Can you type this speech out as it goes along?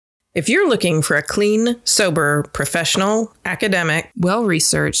If you're looking for a clean, sober, professional, academic,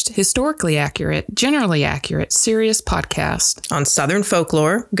 well-researched, historically accurate, generally accurate, serious podcast on Southern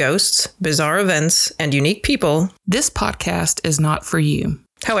folklore, ghosts, bizarre events, and unique people, this podcast is not for you.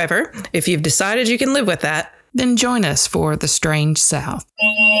 However, if you've decided you can live with that, then join us for The Strange South.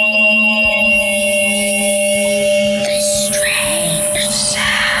 The Strange South.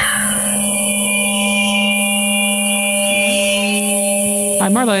 Hi,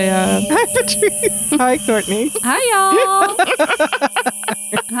 Marleah. Hi, Patrice. Hi, Courtney. Hi, y'all.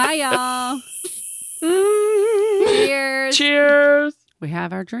 Hi, y'all. Cheers. Cheers. We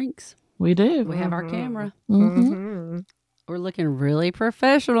have our drinks. We do. We have our camera. Mm-hmm. We're looking really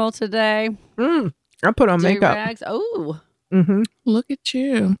professional today. I put on makeup. Rags. Oh. Mm-hmm. Look at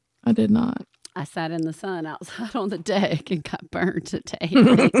you. I did not. I sat in the sun outside on the deck and got burned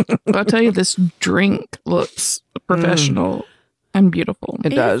today. I'll tell you, this drink looks professional and beautiful. It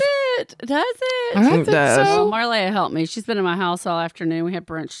does. Does it? I It think does. so. Well, Marleah helped me. She's been in my house all afternoon. We had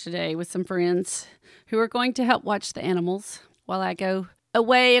brunch today with some friends who are going to help watch the animals while I go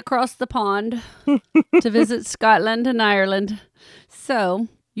away across the pond to visit Scotland and Ireland. So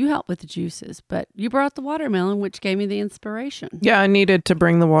you helped with the juices, but you brought the watermelon, which gave me the inspiration. Yeah, I needed to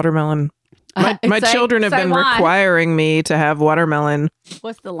bring the watermelon. My children have been requiring me to have watermelon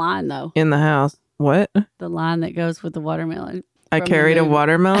What's the line, though? in the house. What? The line that goes with the watermelon. I carried a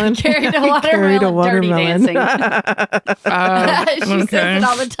watermelon. Carried a watermelon. Carried a Dirty watermelon. dancing. She says it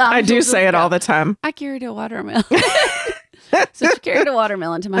all the time. I do say it all the time. I carried a watermelon. So she carried a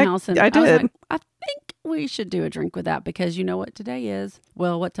watermelon to my house. And I was did. like, I think we should do a drink with that because you know what today is?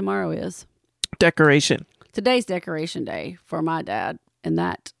 Well, what tomorrow is? Decoration. Today's decoration day for my dad in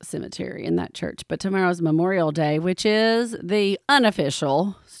that cemetery, in that church. But tomorrow's Memorial Day, which is the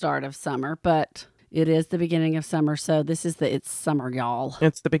unofficial start of summer, but it is the beginning of summer. So this is it's summer, y'all.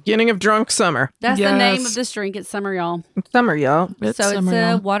 It's the beginning of drunk summer. That's the name Yes. of this drink. It's summer, y'all. It's summer, y'all. It's So summer, it's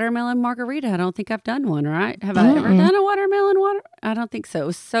a y'all. watermelon margarita. I don't think I've done one, right? Have I ever done a watermelon water? I don't think so. It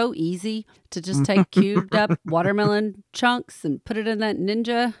was so easy to just take cubed up watermelon chunks and put it in that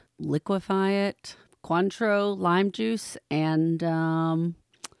Ninja, liquefy it, Cointreau, lime juice, and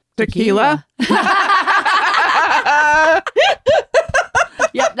Tequila.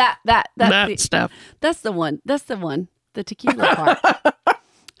 Yep, that's That stuff. That's the one. That's the one. The tequila part.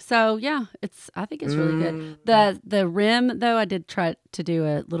 So yeah, I think it's really good. The rim though, I did try to do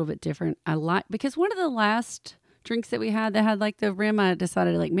a little bit different. I like because one of the last drinks that we had that had like the rim, I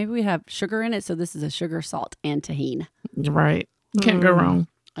decided like maybe we have sugar in it. So this is a sugar, salt, and tahini. Right. Can't go wrong.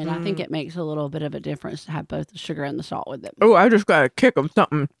 And I think it makes a little bit of a difference to have both the sugar and the salt with it. Oh, I just got a kick of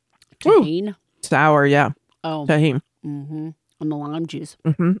something Tahini. sour. Yeah. Oh. Tahini. Mm-hmm. And the lime juice.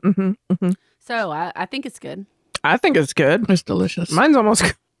 Mm-hmm, mm-hmm, mm-hmm. So I think it's good. I think it's good. It's delicious. Mine's almost.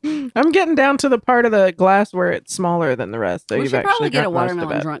 I'm getting down to the part of the glass where it's smaller than the rest. So We you've should actually probably get a got most of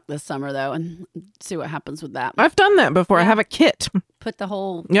watermelon it. drunk this summer though and see what happens with that. I've done that before. I Yeah. have a kit. Put the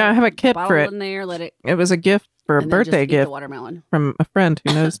whole Yeah, I have a kit bottle for it. in there, let it It was a gift for a and then just birthday eat the gift watermelon. from a friend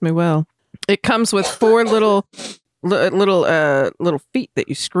who knows me well. It comes with 4 little feet that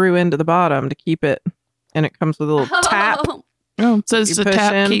you screw into the bottom to keep it, and it comes with a little tap. Oh, so it's You the push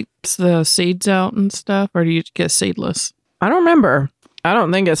tap in. keeps the seeds out and stuff, or do you get seedless? I don't remember. I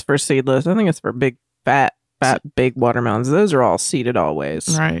don't think it's for seedless. I think it's for big, fat, big watermelons. Those are all seeded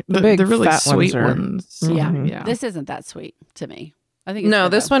always. Right. The big the really fat sweet ones are- ones. Yeah. Mhm. Yeah. This isn't that sweet to me. I think it's No,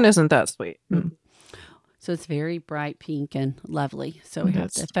 good, this though. one isn't that sweet. So it's very bright pink and lovely. So we have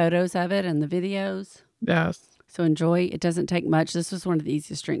Yes. the photos of it and the videos. Yes. So enjoy. It doesn't take much. This was one of the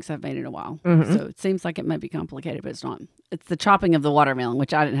easiest drinks I've made in a while. Mhm. So it seems like it might be complicated, but it's not. It's the chopping of the watermelon,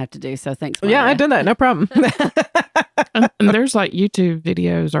 which I didn't have to do. So thanks. Yeah, I Marleah. did that. No problem. And there's like YouTube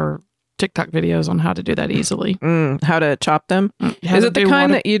videos or TikTok videos on how to do that easily. How to chop them? How Is to it the do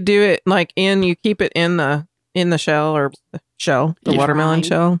kind water- that you do it like you keep it in the shell or the Yeah. watermelon Fine.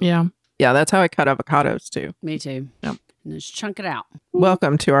 shell? Yeah. Yeah, that's how I cut avocados too. Me too. Yep. And just chunk it out.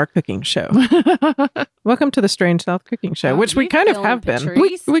 Welcome to our cooking show. Welcome to the Strange South Cooking Show, How which we you kind of feeling, have been.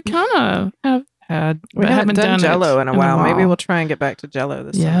 Patrice? we kind of have had. We but haven't done Jello it in a while. Maybe we'll try and get back to Jello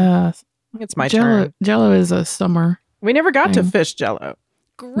this summer. Yes. It's my Jello, turn. Jello is a summer. We never got to thing. fish Jello.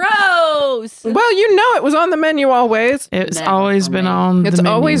 Gross. Well, you know it was on the menu always. It's Never always for been me. on It's the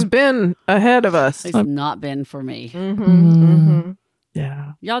menu. always been ahead of us. It's not been for me. Mm.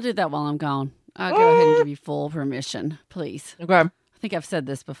 Yeah. Y'all do that while I'm gone. I'll go ahead and give you full permission, please. Okay. I think I've said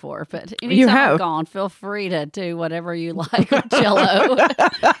this before, but You anytime have. I'm gone, feel free to do whatever you like with Jello.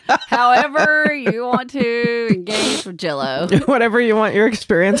 However you want to engage with Jello. Whatever you want your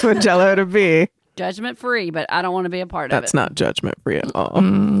experience with Jello to be. Judgment free, but I don't want to be a part of it. That's not judgment free at all.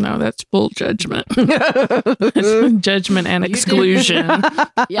 No, that's full judgment. Judgment and exclusion.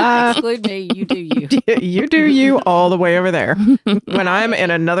 Yeah, exclude me. You do you. You do you all the way over there. When I'm in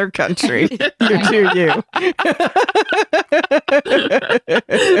another country, you do you.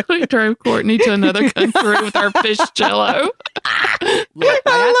 We drove Courtney to another country with our fish jello. Look,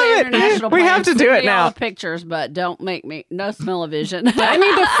 I got the international We have plans. to do Send it me all now. the pictures, but don't make me no smell-o-vision. I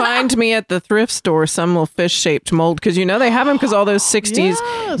need to find me at the thrift store some little fish-shaped mold, because you know they have them, because all those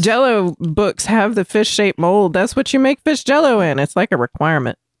 60s Jello books have the fish-shaped mold. That's what you make fish Jello in. It's like a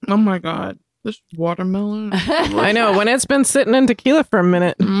requirement. Oh my God. This watermelon. I know. When it's been sitting in tequila for a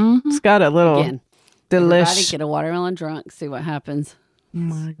minute, it's got a little Again, everybody delish. get a watermelon drunk, see what happens. Oh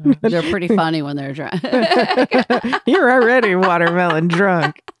my God. They're pretty funny when they're drunk. You're already watermelon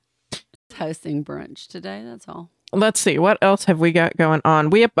drunk. Hosting brunch today, that's all. Let's see. What else have we got going on?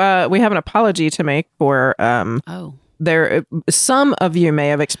 We have an apology to make for there. Some of you may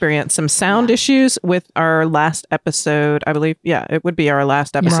have experienced some sound issues with our last episode. I believe, it would be our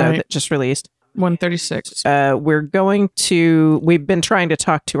last episode that just released. 136. We've been trying to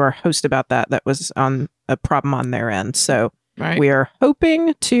talk to our host about that. That was on a problem on their end. So we are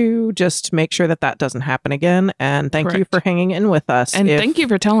hoping to just make sure that doesn't happen again. And thank you for hanging in with us. And thank you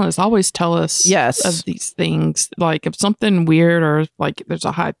for telling us. Always tell us of these things. Like if something weird or like there's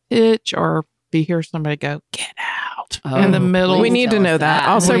a high pitch or if you hear somebody go, get out in the middle. We need to know that.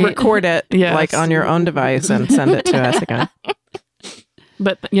 Also record it like on your own device and send it to us again.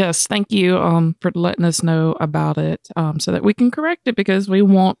 But yes, thank you for letting us know about it so that we can correct it, because we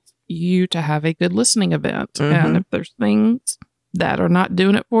want you to have a good listening event. And if there's things that are not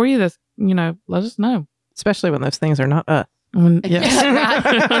doing it for you, that's, let us know. Especially when those things are not us. Yes.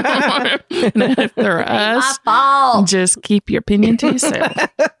 And if they're us, just keep your opinion to yourself.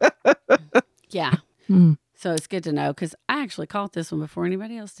 Yeah. So it's good to know, because I actually caught this one before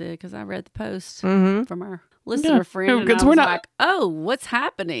anybody else did, because I read the post from our listener friend. And I was like, oh, what's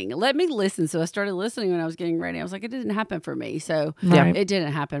happening? Let me listen. So I started listening when I was getting ready. I was like, it didn't happen for me. So it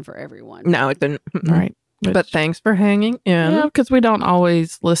didn't happen for everyone. No, it didn't. Right. But thanks for hanging in. Yeah, because we don't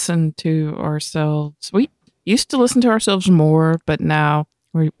always listen to ourselves. We used to listen to ourselves more, but now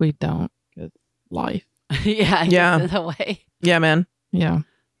we don't. Because life. Yeah. The way. Yeah, man. Yeah.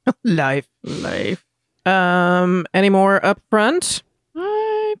 Life. Any more up front?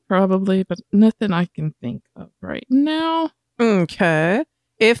 Probably, but nothing I can think of right now. Okay.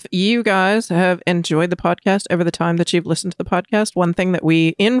 If you guys have enjoyed the podcast over the time that you've listened to the podcast, one thing that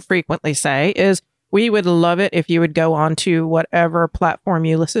we infrequently say is we would love it if you would go on to whatever platform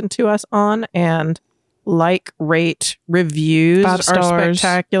you listen to us on and rate, reviews 5 are stars.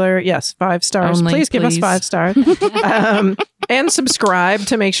 spectacular. Yes, 5 stars. Only, please give us 5 stars. And subscribe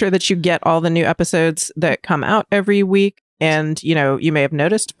to make sure that you get all the new episodes that come out every week. And, you may have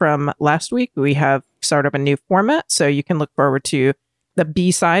noticed from last week, we have started up a new format. So you can look forward to the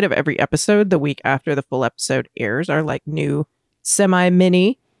B-side of every episode the week after the full episode airs, our new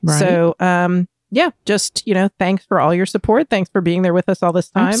semi-mini. Right. So, just, thanks for all your support. Thanks for being there with us all this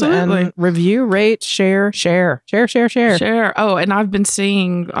time. Absolutely. And review, rate, share. Oh, and I've been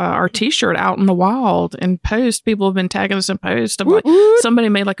seeing our t-shirt out in the wild and posts. People have been tagging us in posts. Somebody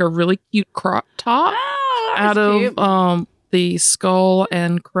made a really cute crop top out of the skull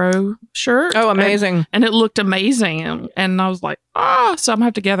and crow shirt. Oh, amazing. And it looked amazing. And I was like, so I'm gonna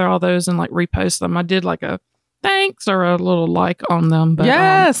have to gather all those and repost them. I did a thanks or a little like on them. But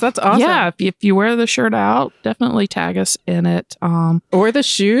yes, that's awesome. Yeah, if you wear the shirt out, definitely tag us in it. Or the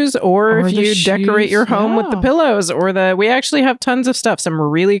shoes, or if you decorate your home with the pillows, or we actually have tons of stuff. Some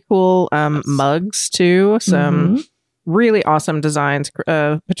really cool mugs too. Some really awesome designs.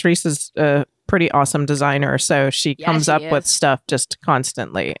 Patrice is a pretty awesome designer, so she comes up with stuff just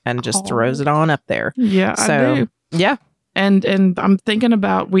constantly and just throws it on up there. Yeah, so, I do. Yeah. And I'm thinking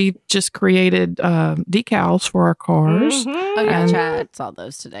about, we just created decals for our cars. Oh yeah, Chad saw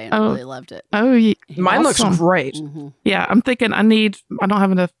those today and I really loved it. Oh, yeah. Mine looks great. Yeah, I'm thinking I don't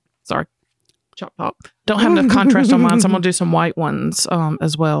have enough. Sorry, chop top. Don't have enough contrast on mine, so I'm gonna do some white ones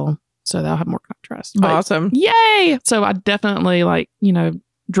as well, so they'll have more contrast. But, awesome! Yay! So I definitely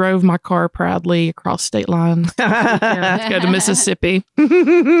drove my car proudly across state line to go to Mississippi, have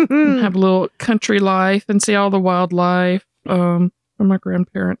a little country life and see all the wildlife from my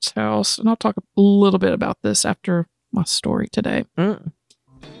grandparents' house. And I'll talk a little bit about this after my story today.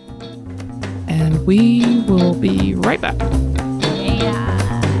 And we will be right back.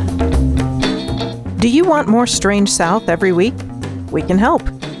 Do you want more Strange South every week? We can help.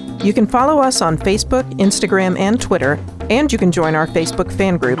 You can follow us on Facebook, Instagram, and Twitter, and you can join our Facebook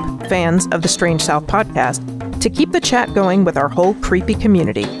fan group, fans of the Strange South podcast to keep the chat going with our whole creepy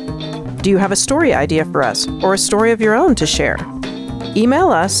community. Do you have a story idea for us or a story of your own to share?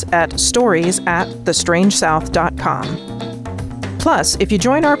 Email us at stories@thestrangesouth.com. Plus, if you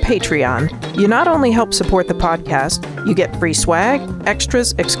join our Patreon, you not only help support the podcast, you get free swag,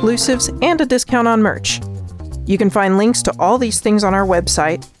 extras, exclusives, and a discount on merch. You can find links to all these things on our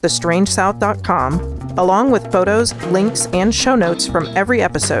website, thestrangesouth.com, along with photos, links, and show notes from every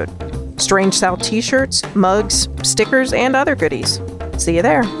episode. Strange South t-shirts, mugs, stickers, and other goodies. See you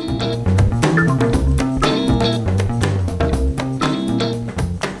there. You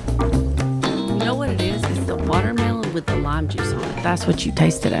know what it is? It's the watermelon with the lime juice on it. That's what you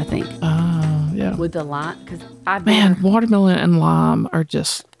tasted, I think. Yeah. With the lime, because Watermelon and lime are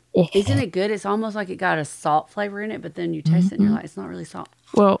just... Oh. Isn't it good? It's almost like it got a salt flavor in it, but then you taste it and you're like, it's not really salt.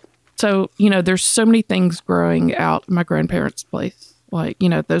 Well, so, there's so many things growing out in my grandparents' place. Like,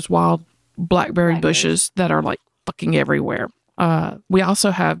 those wild blackberry bushes that are like fucking everywhere. We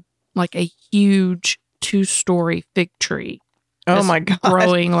also have like a huge 2-story fig tree. Oh my God.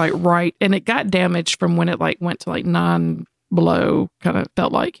 Growing like right. And it got damaged from when it like went to like 9 below, kind of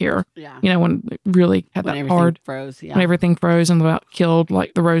felt like here. Yeah. When it really had When that everything hard. froze. Yeah. When everything froze and about killed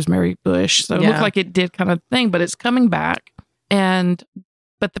like the rosemary bush. So it looked like it did kind of thing, but it's coming back.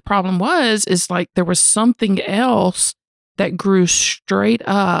 But the problem is like there was something else that grew straight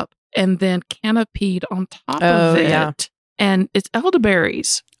up and then canopied on top of it. Yeah. And it's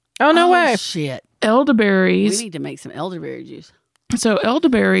elderberries. Oh, no way. Shit. Elderberries. We need to make some elderberry juice. So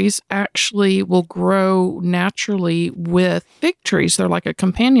elderberries actually will grow naturally with fig trees. They're like a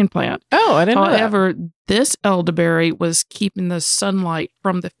companion plant. Oh, I didn't know that. However, this elderberry was keeping the sunlight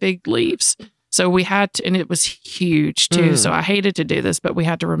from the fig leaves. So we had to, and it was huge too. So I hated to do this, but we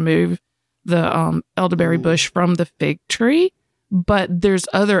had to remove the elderberry bush from the fig tree. But there's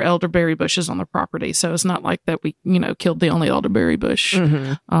other elderberry bushes on the property. So it's not like that we, killed the only elderberry bush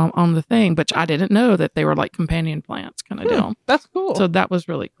on the thing. But I didn't know that they were like companion plants kind of deal. That's cool. So that was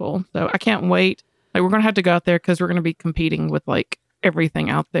really cool. So I can't wait. Like we're going to have to go out there because we're going to be competing with like everything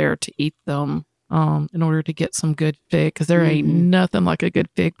out there to eat them in order to get some good fig. Because there ain't nothing like a good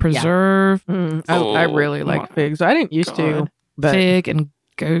fig preserve. Yeah. I really like figs. I didn't used to. But... Fig and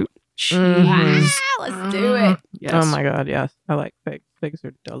goat cheese. Let's do it. Yes. Oh my God, yes. I like figs. Figs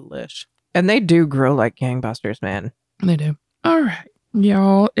are delish. And they do grow like gangbusters, man. They do. All right,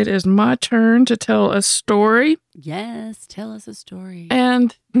 y'all. It is my turn to tell a story. Yes, tell us a story.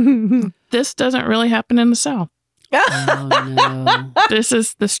 And this doesn't really happen in the South. Oh, no. This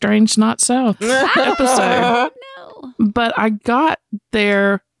is the Strange Not South episode. No. But I got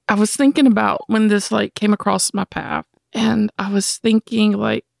there. I was thinking about when this like came across my path. And I was thinking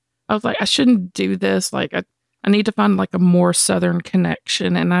I shouldn't do this. Like I need to find like a more Southern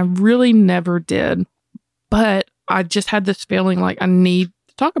connection. And I really never did. But I just had this feeling like I need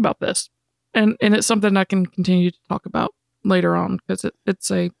to talk about this. And it's something I can continue to talk about later on because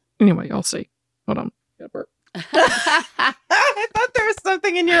anyway, I'll see. Hold on. Got a burp. I thought there was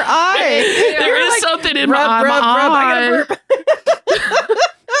something in your eye. There is like, something in my eye. I gotta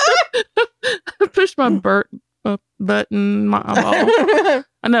burp. Push my burp button, my eyeball.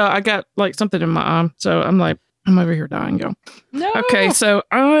 I know I got like something in my eye, so I'm over here dying, y'all. No. Okay, so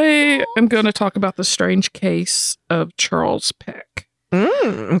I am going to talk about the strange case of Charles Peck.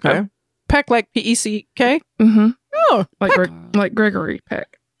 Okay. Peck like P-E-C-K? Mm-hmm. Oh, like Gregory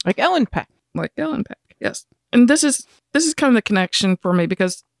Peck. Like Ellen Peck. Like Ellen Peck, yes. And this is kind of the connection for me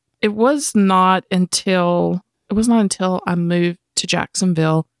because it was not until I moved to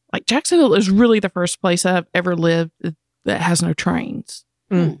Jacksonville. Like Jacksonville is really the first place I've ever lived that has no trains.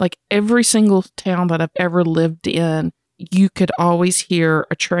 Like every single town that I've ever lived in, you could always hear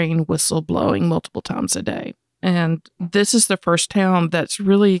a train whistle blowing multiple times a day. And this is the first town that's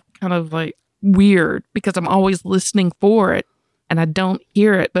really kind of like weird because I'm always listening for it and I don't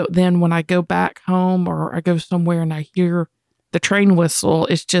hear it. But then when I go back home or I go somewhere and I hear the train whistle,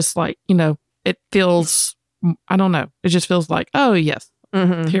 it's just like, it feels, I don't know. It just feels like, oh, yes.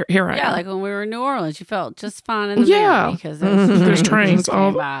 Mm-hmm. Here I am. Yeah, like when we were in New Orleans, you felt just fine in the mirror because there's trains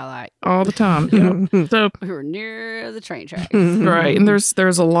all the time. Yeah. So we were near the train tracks, right? And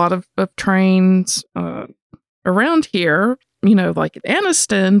there's a lot of trains around here, like at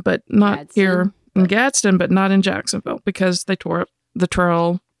Anniston, but not here in Gadsden, but not in Jacksonville because they tore up the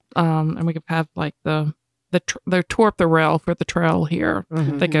trail, and we could have like they tore up the rail for the trail here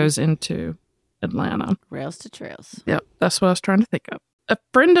that goes into Atlanta. Rails to trails. Yep, that's what I was trying to think of. A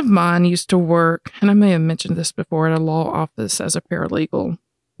friend of mine used to work, and I may have mentioned this before, at a law office as a paralegal.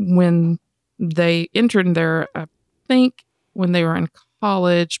 When they entered there, I think when they were in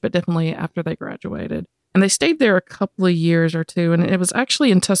college, but definitely after they graduated. And they stayed there a couple of years or two. And it was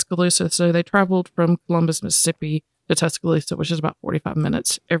actually in Tuscaloosa. So they traveled from Columbus, Mississippi to Tuscaloosa, which is about 45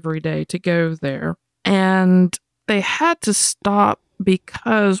 minutes every day to go there. And they had to stop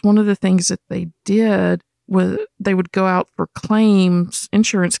because one of the things that they did was they would go out for claims,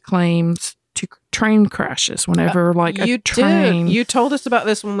 insurance claims, to train crashes whenever a train. You told us about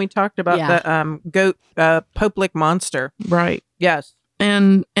this when we talked about the goat Pope-lick monster. Right. Yes.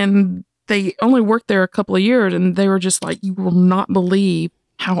 And they only worked there a couple of years, and they were just like, you will not believe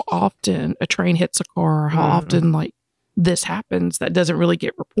how often a train hits a car, or how often this happens that doesn't really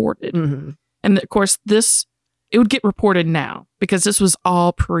get reported. Mm-hmm. And of course, it would get reported now because this was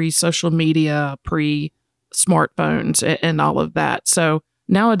all pre-social media, pre-smartphones and all of that. So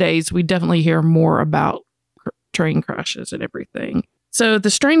nowadays, we definitely hear more about train crashes and everything. So the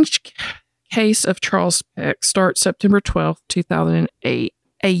strange case of Charles Peck starts September 12th, 2008.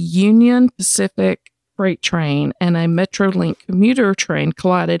 A Union Pacific freight train and a Metrolink commuter train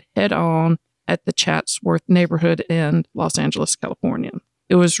collided head-on at the Chatsworth neighborhood in Los Angeles, California.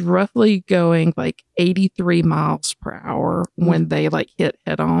 It was roughly going 83 miles per hour when they hit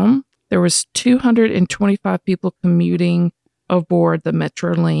head-on. There was 225 people commuting aboard the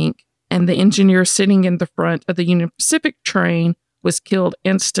Metrolink, and the engineer sitting in the front of the Union Pacific train was killed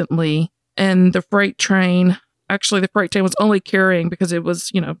instantly. And the freight train was only carrying, because it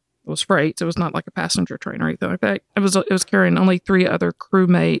was, it was freight. So it was not like a passenger train or anything like that. It was carrying only 3 other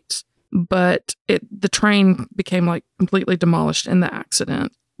crewmates, but the train became completely demolished in the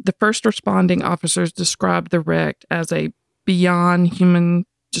accident. The first responding officers described the wreck as a beyond human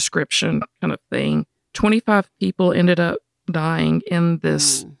description kind of thing. 25 people ended up dying in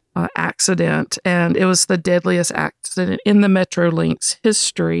this accident, and it was the deadliest accident in the Metrolink's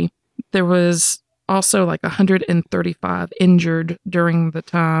history. There was also 135 injured during the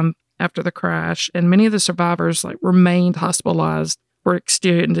time after the crash, and many of the survivors remained hospitalized for an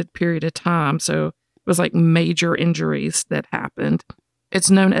extended period of time. So it was major injuries that happened.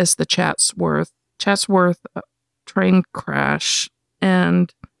 It's known as the Chatsworth train crash,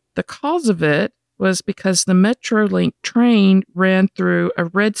 and the cause of it was because the Metrolink train ran through a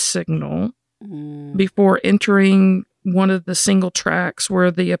red signal before entering one of the single tracks where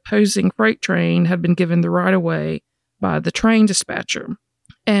the opposing freight train had been given the right-of-way by the train dispatcher.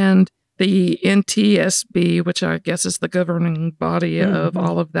 And the NTSB, which I guess is the governing body of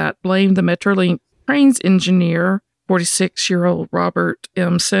all of that, blamed the Metrolink train's engineer, 46-year-old Robert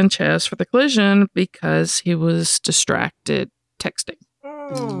M. Sanchez, for the collision because he was distracted texting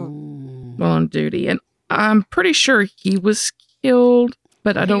while on duty. And I'm pretty sure he was killed,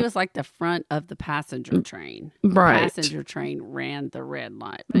 but I don't... He was the front of the passenger train. Right. The passenger train ran the red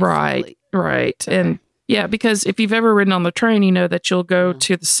light, basically. Right. Okay. And yeah, because if you've ever ridden on the train, you know that you'll go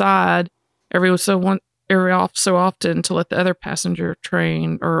to the side every so often to let the other passenger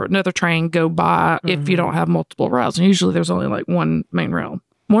train or another train go by if you don't have multiple rails. And usually there's only one main rail.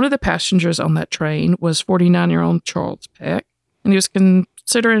 One of the passengers on that train was 49-year-old Charles Peck, and he was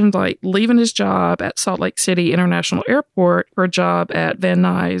considering leaving his job at Salt Lake City International Airport for a job at Van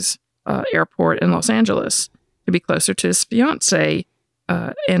Nuys Airport in Los Angeles to be closer to his fiancée,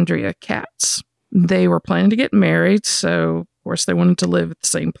 Andrea Katz. They were planning to get married, so of course they wanted to live at the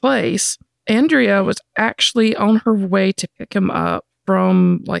same place. Andrea was actually on her way to pick him up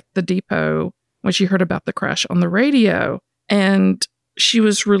from the depot when she heard about the crash on the radio, and she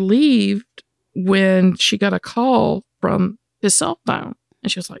was relieved when she got a call from his cell phone,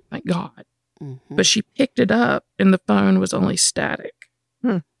 and she was like, thank God. But she picked it up and the phone was only static.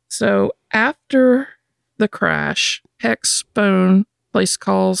 So after the crash, Peck's phone placed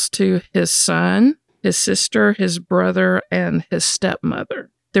calls to his son, his sister, his brother, and his stepmother.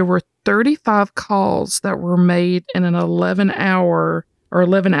 There were 35 calls that were made in an 11 hours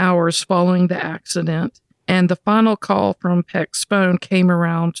following the accident. And the final call from Peck's phone came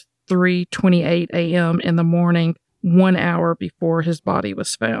around 3:28 a.m. in the morning, 1 hour before his body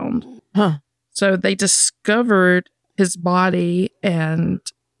was found. So they discovered his body, and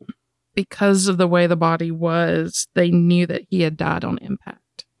because of the way the body was, they knew that he had died on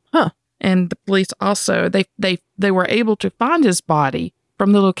impact. And the police also, they were able to find his body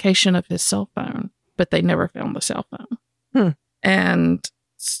from the location of his cell phone, but they never found the cell phone. And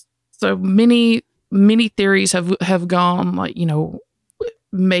so many theories have gone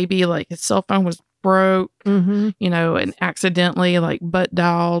maybe his cell phone was broke, and accidentally butt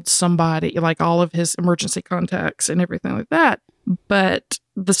dialed somebody, all of his emergency contacts and everything like that. But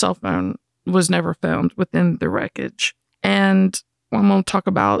the cell phone was never found within the wreckage. And what I'm going to talk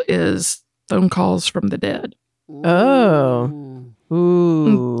about is phone calls from the dead. Oh.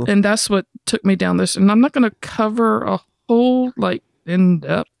 Ooh. And that's what took me down this. And I'm not going to cover a whole in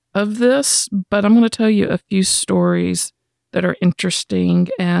depth of this, but I'm going to tell you a few stories that are interesting,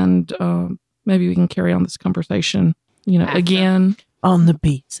 and maybe we can carry on this conversation, After. again On the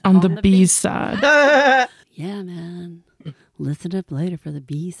beats. on the B side. Yeah, man. Listen up later for the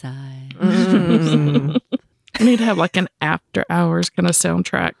B side. We need to have an after hours kind of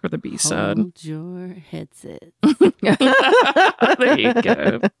soundtrack for the B side. Hold your headset. There you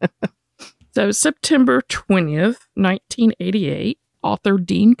go. So September 20th, 1988, author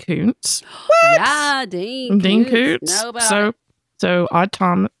Dean Koontz. What? Yeah, Dean Koontz. Know about So Odd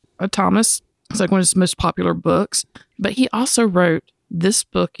Thomas is one of his most popular books, but he also wrote this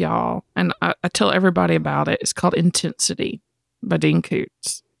book, y'all, and I tell everybody about it. It's called Intensity by Dean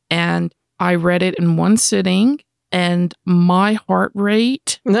Koontz. And I read it in one sitting, and my heart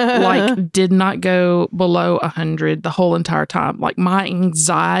rate did not go below 100 the whole entire time. My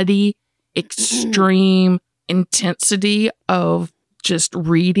anxiety, extreme intensity of just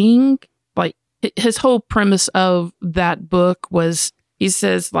reading. His whole premise of that book was, he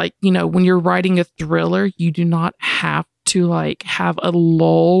says, when you're writing a thriller, you do not have to have a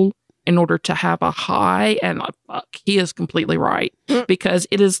lull in order to have a high. And he is completely right, because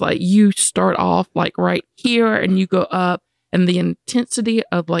it is you start off right here and you go up, and the intensity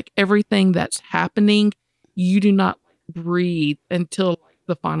of everything that's happening, you do not breathe until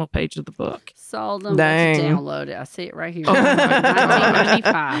the final page of the book. Sold them to download it. I see it right here. Oh,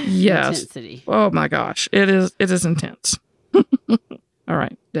 1995. Yes. Intensity. Oh my gosh. It is intense. All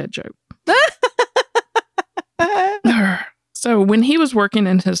right. Dead joke. So when he was working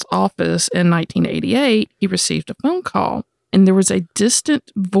in his office in 1988, he received a phone call, and there was a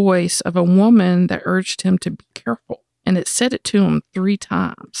distant voice of a woman that urged him to be careful. And it said it to him 3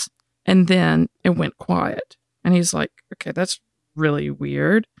 times. And then it went quiet. And he's like, okay, that's really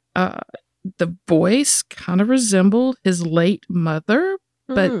weird. The voice kind of resembled his late mother,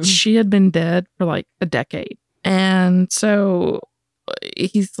 but she had been dead for a decade. And so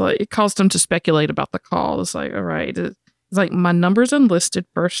it caused him to speculate about the call. It's all right. It's my number's unlisted,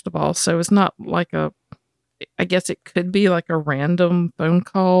 first of all. So it's not I guess it could be a random phone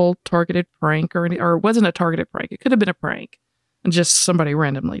call, targeted prank, or it wasn't a targeted prank. It could have been a prank and just somebody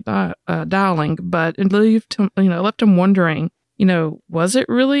randomly dialing, but it left him wondering, was it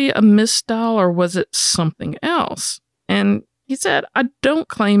really a misdial or was it something else? And he said, I don't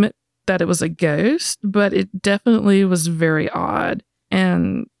claim that it was a ghost, but it definitely was very odd.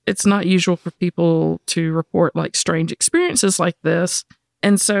 And it's not usual for people to report strange experiences like this.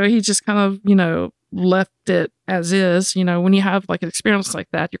 And so he just kind of, left it as is. When you have an experience like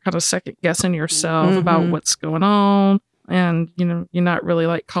that, you're kind of second guessing yourself about what's going on. And, you're not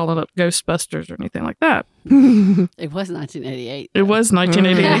really calling up Ghostbusters or anything like that. It was 1988. It was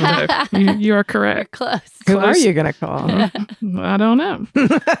 1988, though. You are correct. We're close. Who are you going to call? I don't know.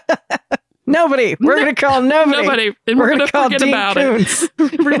 Nobody. We're going to call nobody. And we're going to forget Dean about Koontz. it.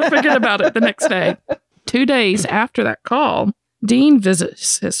 We're going to forget about it the next day. 2 days after that call, Dean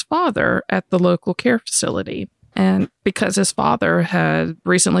visits his father at the local care facility. And because his father had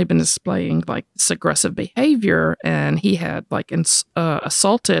recently been displaying this aggressive behavior, and he had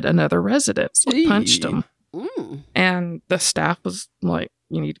assaulted another resident, punched him. And the staff was like,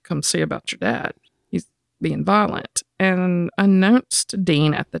 you need to come see about your dad. He's being violent. And unbeknownst to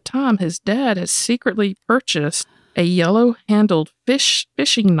Dean at the time, his dad had secretly purchased a yellow-handled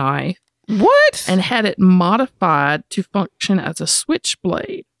fishing knife. What? And had it modified to function as a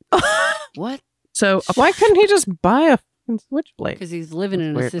switchblade. What? So why couldn't he just buy a fucking switchblade? Because he's living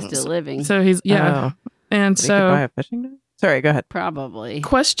in assisted living. So he's and so he could buy a fishing knife. Sorry, go ahead. Probably.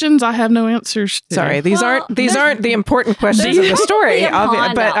 Questions I have no answers to. Sorry, these aren't the important questions of the story.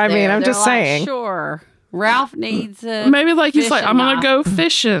 But I mean, I'm just saying. Sure. Ralph needs a maybe he's I'm gonna go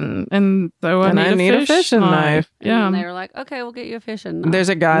fishing, and so I need a fishing knife. Yeah, and they were like, okay, we'll get you a fishing knife. There's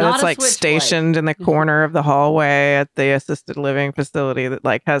a guy that's stationed in the corner of the hallway at the assisted living facility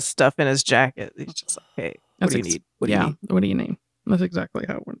that has stuff in his jacket. He's just like, hey, what do you need? What do you need? That's exactly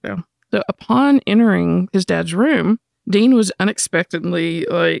how it went down. So upon entering his dad's room, Dean was unexpectedly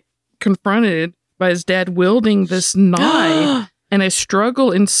confronted by his dad wielding this knife. And a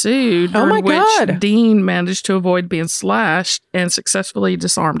struggle ensued during which Dean managed to avoid being slashed and successfully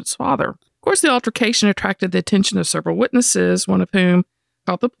disarmed his father. Of course, the altercation attracted the attention of several witnesses, one of whom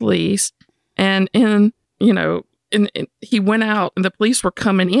called the police. And he went out, and the police were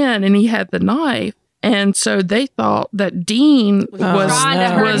coming in, and he had the knife. And so they thought that Dean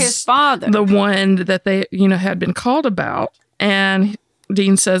was his father, the one that they had been called about. And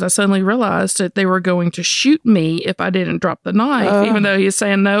Dean says, I suddenly realized that they were going to shoot me if I didn't drop the knife, even though he's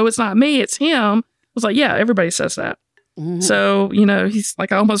saying, no, it's not me, it's him. I was like, yeah, everybody says that. So, he's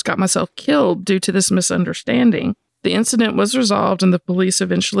like, I almost got myself killed due to this misunderstanding. The incident was resolved and the police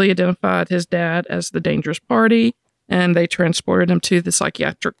eventually identified his dad as the dangerous party, and they transported him to the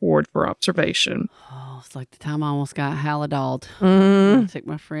psychiatric ward for observation. Oh, it's like the time I almost got halidoled. I took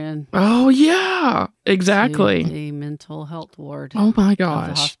my friend. Oh, yeah, exactly. To the mental health ward. Oh, my Of the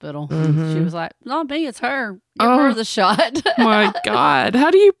gosh. hospital. She was like, not me, it's her. Give her the shot. My God.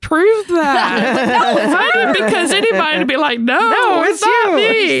 How do you prove that? Because anybody would be like, no, it's not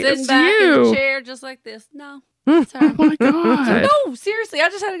me. Sitting It's back in you. the chair just like this. No. It's her. Oh, my God. No, seriously, I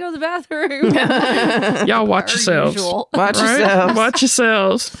just had to go to the bathroom. Y'all watch Per yourselves. usual. Watch Right? yourselves. Watch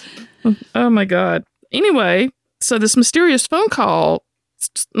yourselves. Oh, my God. Anyway, so this mysterious phone call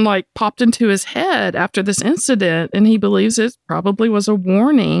popped into his head after this incident, and he believes it probably was a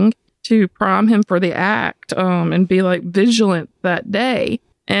warning to prime him for the act and be vigilant that day.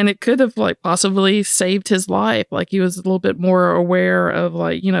 And it could have possibly saved his life. He was a little bit more aware of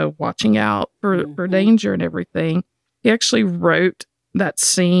watching out for danger and everything. He actually wrote that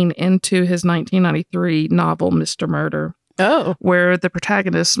scene into his 1993 novel, Mr. Murder. Oh. Where the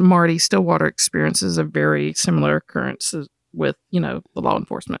protagonist, Marty Stillwater, experiences a very similar occurrence with, the law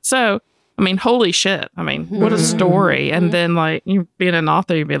enforcement. So, holy shit. What a story. And then, you being an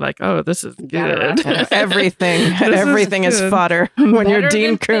author, you'd be like, oh, this is good. Everything is fodder. When you're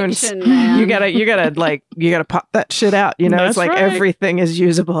Dean Koontz, you gotta pop that shit out. That's it's like right. everything is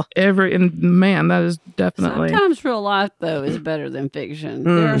usable. Man, that is definitely. Sometimes real life, though, is better than fiction.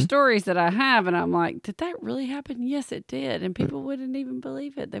 There are stories that I have, and I'm like, did that really happen? Yes, it did. And people wouldn't even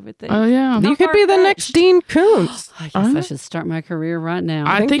believe it. They would think, Oh, yeah. You could be the next Dean Koontz. I guess I should start my career right now.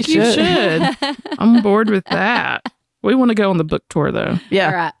 I think you should. I'm on board with that. We want to go on the book tour, though. Yeah.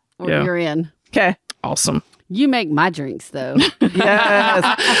 All right. Well, Yeah. you're in. Okay. Awesome. You make my drinks, though.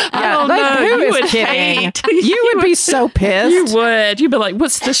 Yes. Oh, no, who you is would kidding? hate. You would be so pissed. You would. You'd be like,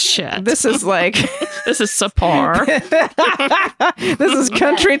 what's this shit? This is This is subpar. this is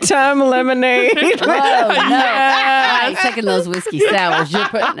country time lemonade. Oh, no. I ain't taking those whiskey sours. You're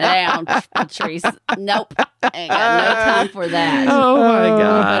putting it down, Patrice. Nope. Ain't got no time for that. Oh, my Better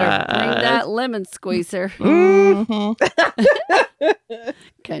God. bring that lemon squeezer. Mhm.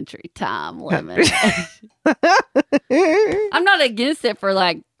 Country time lemon. I'm not against it for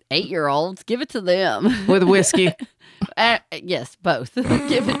 8-year-olds. Give it to them. With whiskey. Yes, both.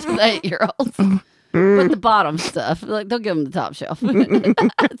 Give it to the 8-year-olds. But the bottom stuff, don't give them the top shelf.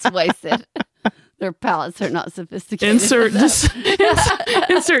 It's wasted. Their palates are not sophisticated.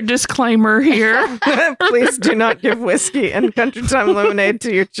 Insert disclaimer here. Please do not give whiskey and country time lemonade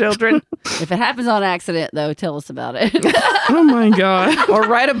to your children. If it happens on accident, though, tell us about it. Oh, my God. Or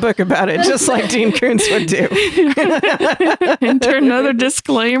write a book about it, just like Dean Koontz would do. Enter another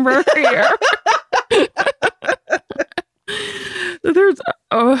disclaimer here.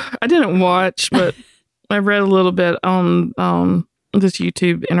 I didn't watch, but I read a little bit on this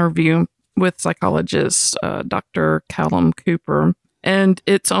YouTube interview with psychologist Dr. Callum Cooper, and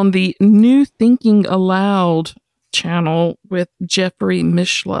it's on the New Thinking Aloud channel with Jeffrey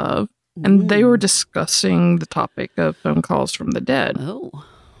Mishlove, and they were discussing the topic of phone calls from the dead. Oh.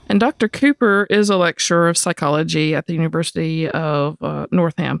 And Dr. Cooper is a lecturer of psychology at the University of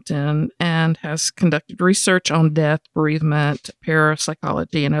Northampton and has conducted research on death, bereavement,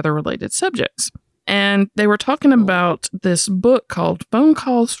 parapsychology, and other related subjects. And they were talking about this book called Phone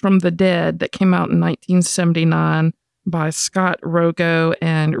Calls from the Dead that came out in 1979 by Scott Rogo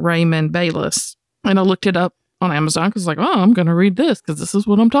and Raymond Bayless. And I looked it up on Amazon because I was like, oh, I'm going to read this because this is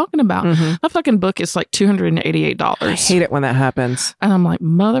what I'm talking about. A fucking book is $288. I hate it when that happens. And I'm like,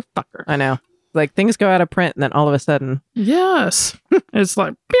 motherfucker. I know. Things go out of print and then all of a sudden. Yes. It's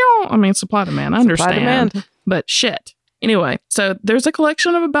like, pew! Supply demand. I understand. Demand. But shit. Anyway, so there's a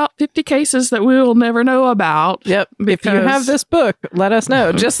collection of about 50 cases that we will never know about. Yep. If you have this book, let us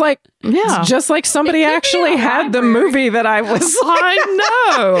know. Just like somebody actually had the movie that I was.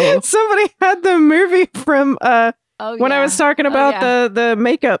 I know. Somebody had the movie from when I was talking about the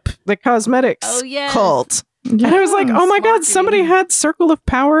makeup, the cosmetics cult. Yeah. And I was like, oh my God, somebody had Circle of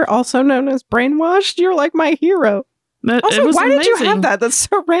Power, also known as Brainwashed. You're like my hero. Also, why did you have that? That's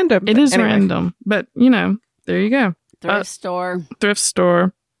so random. It is random. But, there you go. Thrift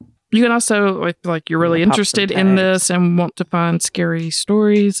store. You can also, like you're really interested in this and want to find scary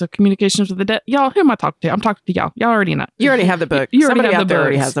stories of communications with the dead. Y'all, who am I talking to? I'm talking to y'all. Y'all already know. You already have the book. Somebody out there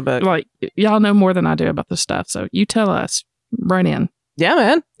already has the book. Y'all know more than I do about this stuff. So you tell us right in. Yeah,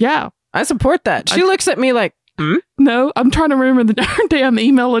 man. Yeah. I support that. She looks at me like, No, I'm trying to remember her damn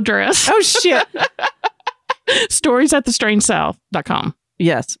email address. Oh, shit. Stories@thestrangesouth.com.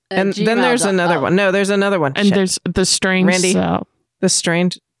 Yes. At And then there's another one. No, there's another one. And there's the Strange Randy, South. The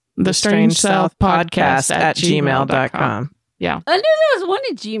Strange South podcast at gmail.com. Yeah. I knew there was one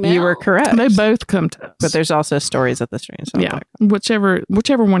at Gmail. You were correct. They both come to us. But there's also Stories at the Strange South. Yeah. Whichever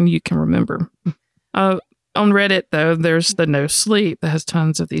one you can remember. On Reddit, though, there's the No Sleep that has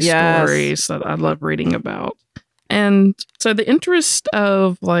tons of these stories that I love reading about. And so the interest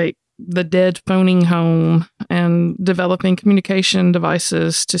of like the dead phoning home and developing communication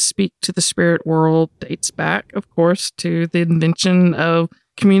devices to speak to the spirit world dates back, of course, to the invention of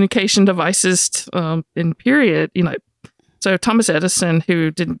communication devices in period. So Thomas Edison, who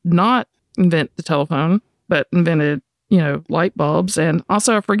did not invent the telephone, but invented, light bulbs. And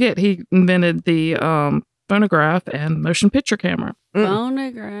also, I forget, he invented the phonograph and motion picture camera.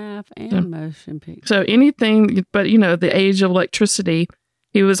 Phonograph and motion picture. So anything, but the age of electricity,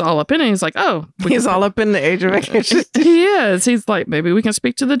 he was all up in it. He's like, he's all up in the age of electricity. He is. He's like, maybe we can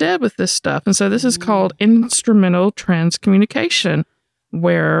speak to the dead with this stuff. And so this is called instrumental transcommunication,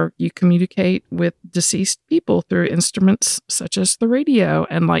 where you communicate with deceased people through instruments such as the radio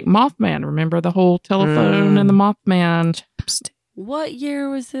and like Mothman. Remember the whole telephone and the Mothman? What year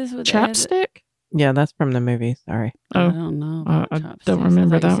was this? With Chapstick? Yeah, that's from the movie. Sorry. I don't know. I don't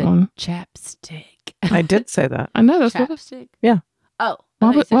remember that one. Chapstick. I did say that. I know that's Chapstick. Yeah. Oh.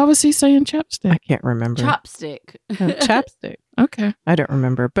 Why was he saying chapstick? I can't remember. Chopstick. Chapstick. Okay. I don't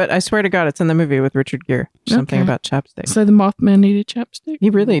remember, but I swear to God, it's in the movie with Richard Gere. Something about chapstick. So the Mothman needed chapstick? He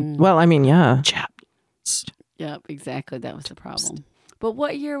really, well, I mean, yeah. Yep, exactly. That was the problem. But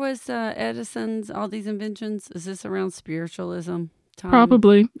what year was Edison's, all these inventions? Is this around spiritualism time?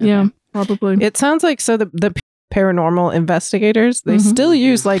 Probably. Okay. Yeah, probably. It sounds like the paranormal investigators, they still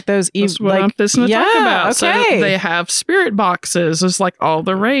use like those That's what I'm fixing to talk about. Okay. So they have spirit boxes. It's like all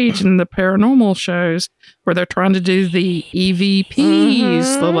the rage in the paranormal shows where they're trying to do the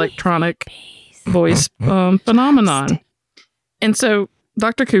EVPs, the electronic voice phenomenon. And so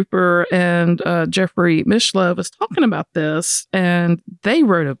Dr. Cooper and Jeffrey Mishlove was talking about this, and they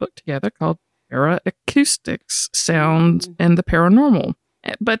wrote a book together called Paraacoustics, Sound and the Paranormal.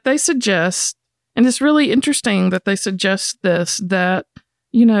 But they suggest, and it's really interesting that they suggest this, that,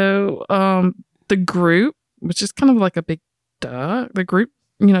 the group, which is kind of like a big the group,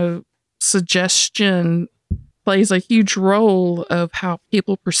 suggestion plays a huge role of how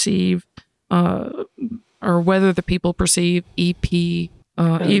people perceive, or whether the people perceive EVPs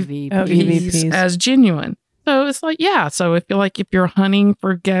as genuine. So it's like, so if you're hunting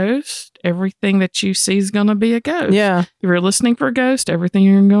for ghosts, everything that you see is going to be a ghost. Yeah. If you're listening for a ghost, everything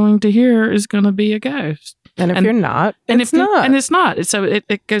you're going to hear is going to be a ghost. And if you're not, it's not. And it's not. So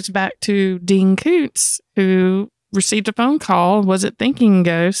it goes back to Dean Koontz, who received a phone call, wasn't thinking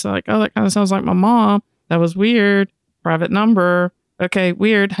ghosts. Like, that kind of sounds like my mom. That was weird. Private number. Okay,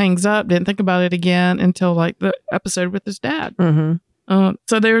 weird. Hangs up. Didn't think about it again until like the episode with his dad. Mm-hmm.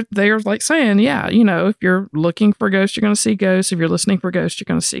 So they're like saying, if you're looking for ghosts, you're going to see ghosts. If you're listening for ghosts, you're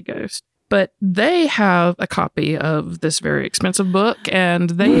going to see ghosts. But they have a copy of this very expensive book, and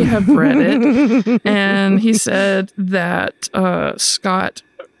they have read it. And he said that Scott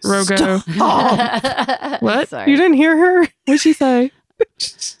Rogo. What? Sorry. You didn't hear her? What'd she say?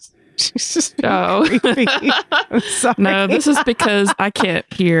 She's just Oh. I'm sorry. No, this is because I can't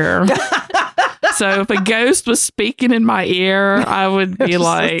hear. So if a ghost was speaking in my ear, I would be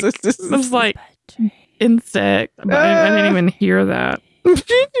like, it was like insect. But I didn't even hear that.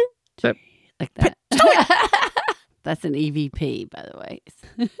 So, like that. That's an EVP, by the way.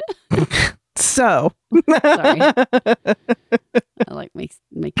 So. Sorry. I like make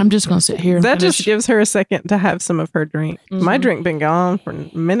I'm just going to sit here. That just gives her a second to have some of her drink. Mm-hmm. My drink been gone for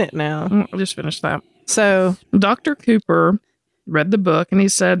a minute now. I'll just finish that. So Dr. Cooper read the book, and he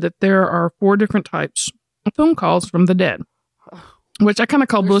said that there are 4 different types of phone calls from the dead, which I kind of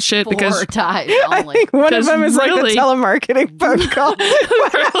call bullshit 4 because types only. I think one of them is really, like a telemarketing phone call.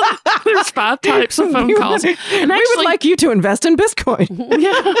 There's 5 types of phone calls. And we would like you to invest in Bitcoin.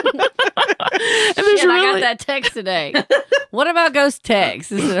 Yeah. And there's I got that text today. What about ghost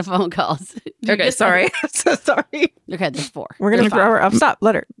texts instead of phone calls? Okay, sorry. So sorry. Okay, there's 4. We're going to throw her up. Stop.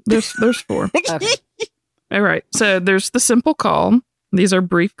 Let her. There's 4. Okay. All right. So there's the simple call. These are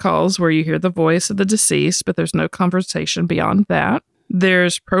brief calls where you hear the voice of the deceased, but there's no conversation beyond that.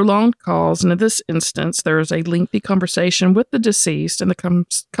 There's prolonged calls, and in this instance, there is a lengthy conversation with the deceased, and the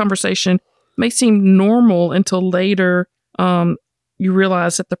conversation may seem normal until later you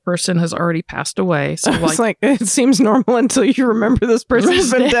realize that the person has already passed away. So It's like, it seems normal until you remember this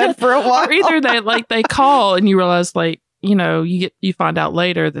person's been dead for a while. Or either they call and you realize you find out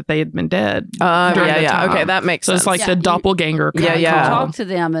later that they had been dead. During the time. Okay, that makes sense. So it's like the doppelganger. You call. talk to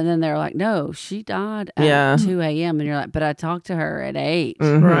them and then they're like, no, she died at 2 a.m. And you're like, but I talked to her at 8.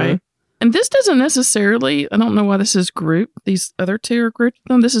 Mm-hmm. Right. And this doesn't necessarily, I don't know why this is grouped. These other two are grouped.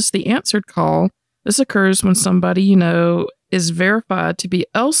 This is the answered call. This occurs when somebody, is verified to be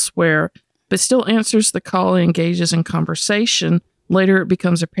elsewhere, but still answers the call and engages in conversation. Later, it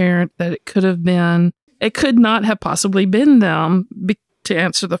becomes apparent that it could not have possibly been them to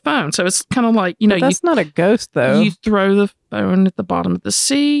answer the phone. So it's kind of like, that's not a ghost, though. You throw the phone at the bottom of the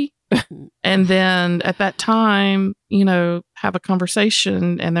sea, and then at that time, have a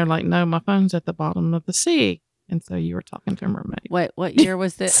conversation, and they're like, no, my phone's at the bottom of the sea. And so you were talking to a mermaid. Wait, what year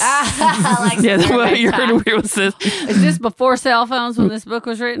was this? What year was this? Is this before cell phones when this book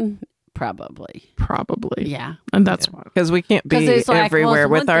was written? Probably. Yeah. And that's why. Because we can't be everywhere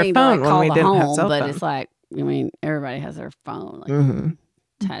with our phone when we didn't have cell phone. But it's like, everybody has their phone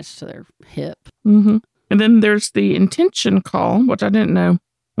attached to their hip. Mm-hmm. And then there's the intention call, which I didn't know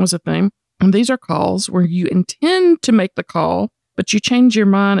was a thing. And these are calls where you intend to make the call, but you change your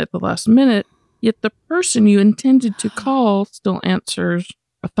mind at the last minute. Yet the person you intended to call still answers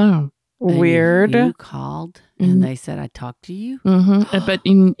a phone. Weird. You called and they said, I talked to you. Mm-hmm. But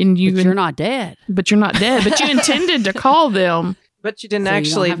you're not dead. But you're not dead. But you intended to call them. But you didn't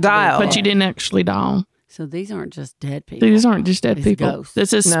actually dial. But you didn't actually dial. So these aren't just dead people. These aren't just dead people. Ghosts.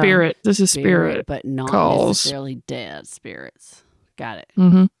 This is spirit. This is spirit. But not calls. necessarily dead spirits. Got it.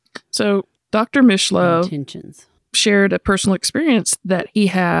 Mm-hmm. So Dr. Mishlove Intentions. Shared a personal experience that he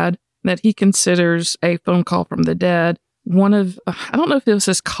had that he considers a phone call from the dead. I don't know if it was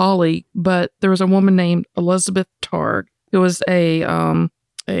his colleague, but there was a woman named Elizabeth Targ who was a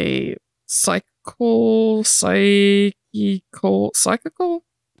psychical. Does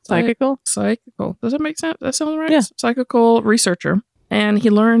that make sense? That sounds right? Yeah. Psychical researcher. And he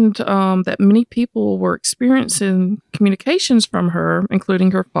learned that many people were experiencing communications from her,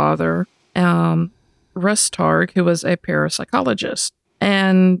 including her father, Russ Targ, who was a parapsychologist.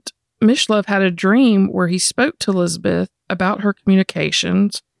 And Mishlove had a dream where he spoke to Elizabeth about her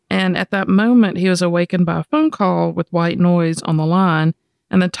communications, and at that moment, he was awakened by a phone call with white noise on the line,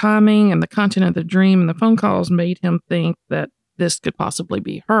 and the timing and the content of the dream and the phone calls made him think that this could possibly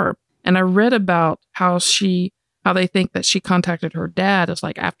be her. And I read about how they think that she contacted her dad. It's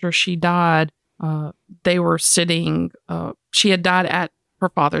like after she died, they were sitting, she had died at her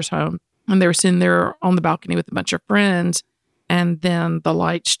father's home, and they were sitting there on the balcony with a bunch of friends. And then the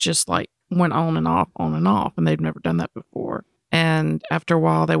lights just went on and off, and they'd never done that before. And after a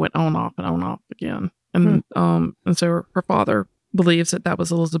while, they went on off again. And so her father believes that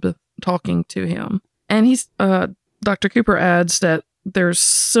was Elizabeth talking to him. And Dr. Cooper adds that there's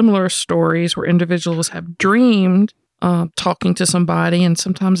similar stories where individuals have dreamed talking to somebody, and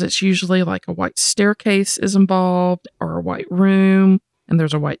sometimes it's usually like a white staircase is involved or a white room, and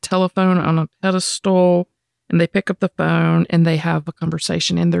there's a white telephone on a pedestal. And they pick up the phone and they have a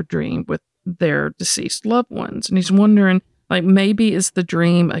conversation in their dream with their deceased loved ones. And he's wondering, maybe is the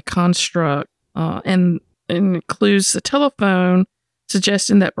dream a construct and includes the telephone,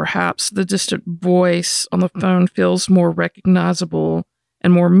 suggesting that perhaps the distant voice on the phone feels more recognizable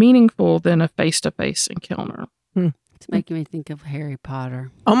and more meaningful than a face-to-face encounter. It's making me think of Harry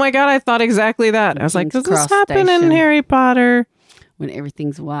Potter. Oh my God, I thought exactly that. I was like, does this happen in Harry Potter? When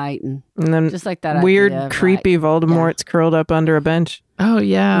everything's white and then just like that weird, idea of creepy Voldemort's curled up under a bench. Oh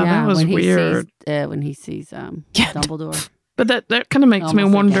yeah, that was weird. When he sees Dumbledore. But that kind of makes me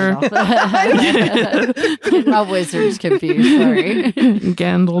wonder. My wizard's confused. Sorry,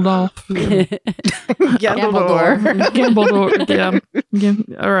 Gandalf. Gambledore. Yeah.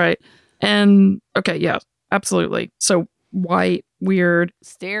 All right. And okay, yeah, absolutely. So white, weird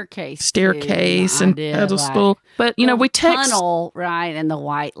staircase and pedestal. But we text tunnel, right, and the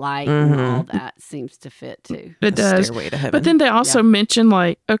white light and all that seems to fit too. It does. Stairway to heaven. But then they also mention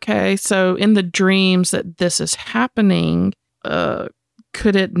okay, so in the dreams that this is happening,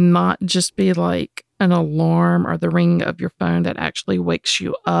 could it not just be like an alarm or the ringing of your phone that actually wakes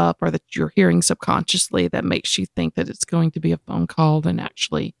you up, or that you're hearing subconsciously that makes you think that it's going to be a phone call than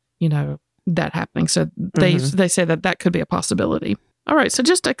actually, that happening? So they say that could be a possibility. All right, so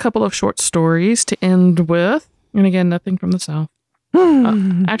just a couple of short stories to end with, and again, nothing from the South.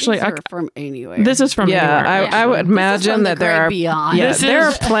 Actually, from anywhere. This is from anywhere. I would imagine that there are beyond. there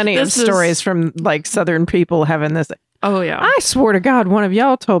are plenty of stories from Southern people having this. Oh, yeah. I swear to God, one of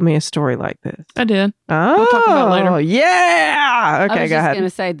y'all told me a story like this. I did. Oh, We'll talk about it later. Yeah. I Okay, was go just ahead. going to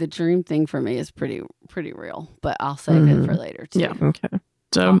say the dream thing for me is pretty real, but I'll save it for later too. Yeah. Okay.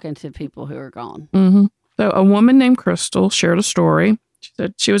 So, Talking to people who are gone. so a woman named Crystal shared a story. She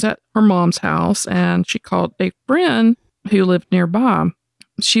said she was at her mom's house and she called a friend who lived nearby.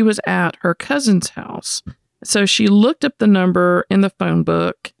 She was at her cousin's house. So she looked up the number in the phone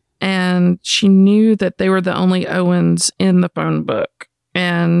book and she knew that they were the only Owens in the phone book.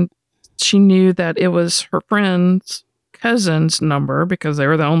 And she knew that it was her friend's cousin's number because they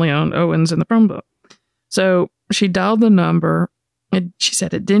were the only Owens in the phone book. So she dialed the number and she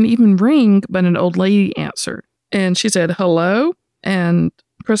said it didn't even ring, but an old lady answered. And she said, hello. And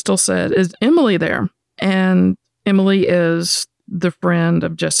Crystal said, is Emily there? And Emily is the friend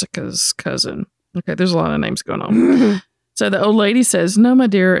of Jessica's cousin. Okay, there's a lot of names going on. So the old lady says, no, my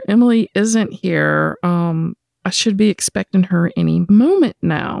dear, Emily isn't here. I should be expecting her any moment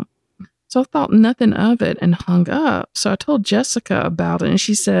now. So I thought nothing of it and hung up. So I told Jessica about it and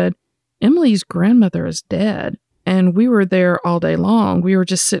she said, Emily's grandmother is dead. And we were there all day long. We were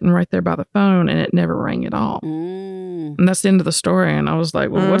just sitting right there by the phone and it never rang at all. And that's the end of the story. And I was like,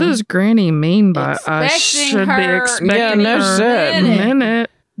 well, what does Granny mean by I should be expecting her a minute?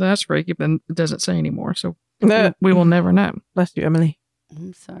 That's freaky, but it doesn't say anymore. So we will never know. Bless you, Emily.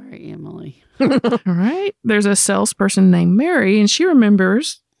 I'm sorry, Emily. All right. There's a salesperson named Mary, and she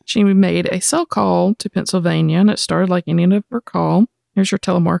remembers she made a cell call to Pennsylvania, and it started like any other call. Here's your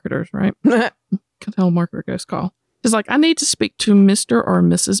telemarketers, right? Telemarketer goes call. She's like, I need to speak to Mr. or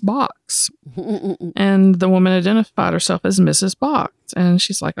Mrs. Box. And the woman identified herself as Mrs. Box. And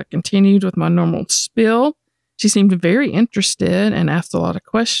she's like, I continued with my normal spiel. She seemed very interested and asked a lot of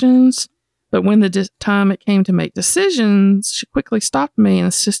questions. But when the time it came to make decisions, she quickly stopped me and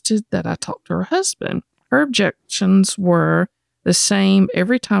insisted that I talk to her husband. Her objections were the same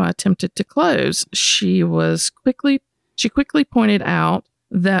every time I attempted to close. She quickly pointed out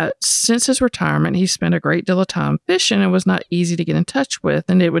that since his retirement, he spent a great deal of time fishing and was not easy to get in touch with,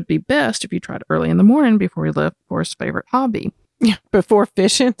 and it would be best if you tried early in the morning before he left for his favorite hobby. Before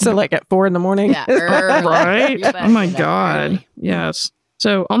fishing? So like at 4 a.m? Yeah, early. Right? Oh my God. Yes.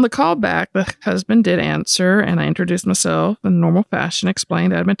 So on the call back, the husband did answer, and I introduced myself in normal fashion,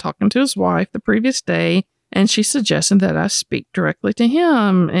 explained that I'd been talking to his wife the previous day, and she suggested that I speak directly to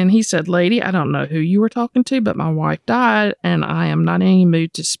him. And he said, lady, I don't know who you were talking to, but my wife died, and I am not in any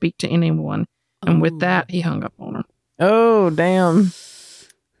mood to speak to anyone. And with that, he hung up on her. Oh, damn.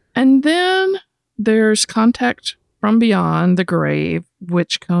 And then there's contact from beyond the grave,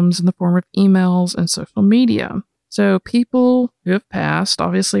 which comes in the form of emails and social media. So people who have passed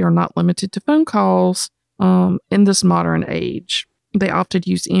obviously are not limited to phone calls in this modern age. They often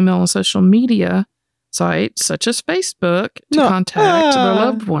use email and social media sites such as Facebook to contact their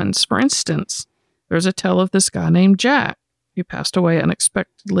loved ones. For instance, there's a tale of this guy named Jack who passed away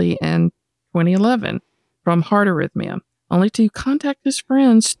unexpectedly in 2011 from heart arrhythmia, only to contact his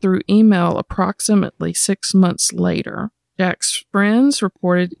friends through email approximately 6 months later. Jack's friends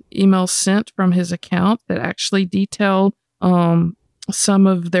reported emails sent from his account that actually detailed some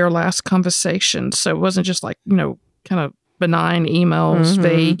of their last conversations. So it wasn't just like, kind of benign emails,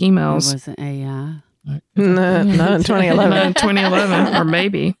 vague emails. It wasn't AI. No, not in 2011. Not in 2011, or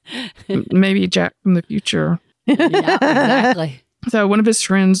maybe Jack from the future. Yeah, exactly. So one of his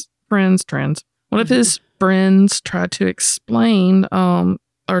friends tried to explain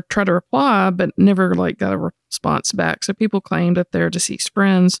or try to reply, but never got a response back. So people claim that their deceased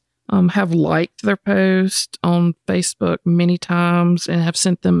friends have liked their post on Facebook many times and have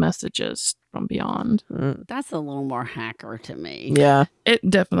sent them messages from beyond. That's a little more hacker to me. Yeah. It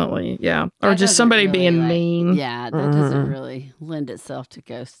definitely, yeah. Or That just doesn't somebody really, being mean. Yeah, that doesn't really lend itself to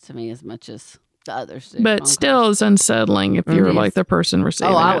ghosts to me as much as the others do. But still, it's unsettling if you're It like is. the person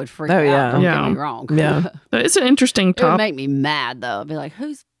receiving I it. would freak Oh, out. yeah. Don't Yeah. get me wrong. Yeah. So it's an interesting It would topic. make me mad though. I'd be like,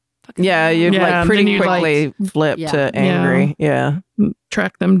 who's fucking Yeah, you'd Yeah, pretty then you'd, quickly flip Yeah. to angry. Yeah.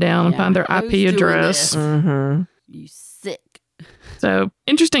 Track them down and Yeah. find their Who's IP doing address. this? Mm-hmm. You sick. So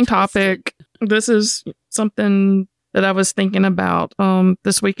interesting topic. This is something that I was thinking about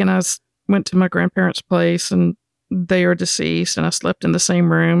this weekend. I went to my grandparents' place and they are deceased, and I slept in the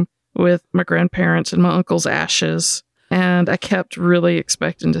same room with my grandparents and my uncle's ashes. And I kept really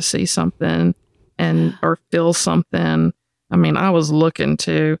expecting to see something or feel something. I mean, I was looking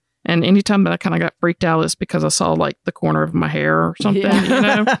to. And anytime that I kind of got freaked out, it's because I saw like the corner of my hair or something,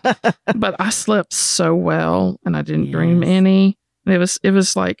 But I slept so well, and I didn't dream any. And it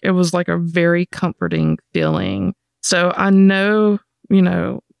was like a very comforting feeling. So I know,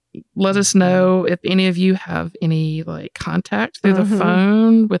 let us know if any of you have any like contact through the Mhm.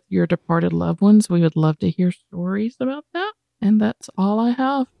 phone with your departed loved ones. We would love to hear stories about that. And that's all I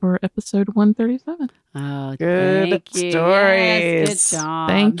have for episode 137. Oh, Good thank you. stories. Yes, good job.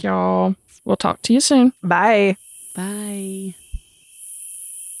 Thank y'all. We'll talk to you soon. Bye. Bye.